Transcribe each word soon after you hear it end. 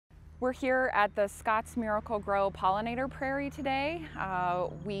We're here at the Scotts Miracle-Gro Pollinator Prairie today.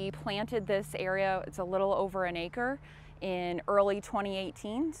 We planted this area, it's a little over an acre, in early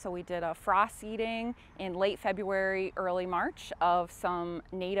 2018. So we did a frost seeding in late February, early March of some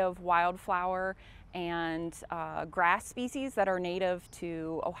native wildflower and grass species that are native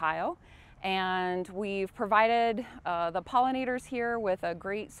to Ohio. And we've provided the pollinators here with a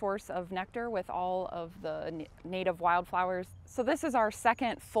great source of nectar with all of the native wildflowers. So this is our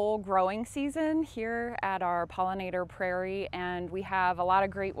second full growing season here at our pollinator prairie, and we have a lot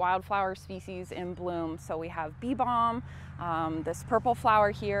of great wildflower species in bloom. So we have bee balm, this purple flower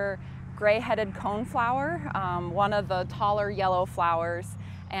here, gray-headed coneflower, one of the taller yellow flowers,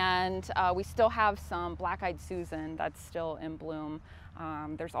 and we still have some black-eyed Susan that's still in bloom.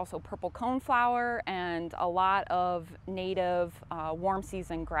 There's also purple coneflower and a lot of native warm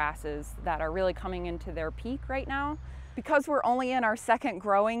season grasses that are really coming into their peak right now. Because we're only in our second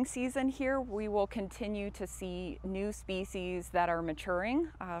growing season here, we will continue to see new species that are maturing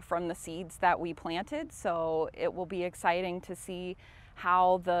from the seeds that we planted. So it will be exciting to see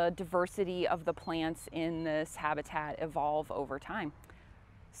how the diversity of the plants in this habitat evolve over time.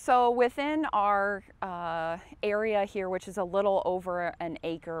 So within our area here, which is a little over an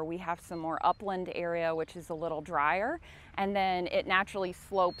acre, we have some more upland area, which is a little drier, and then it naturally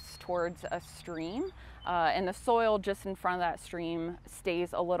slopes towards a stream, and the soil just in front of that stream stays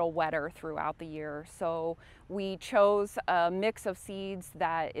a little wetter throughout the year. So we chose a mix of seeds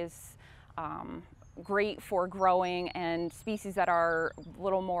that is great for growing and species that are a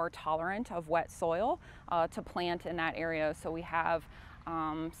little more tolerant of wet soil to plant in that area. So we have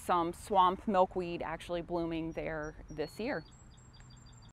some swamp milkweed actually blooming there this year.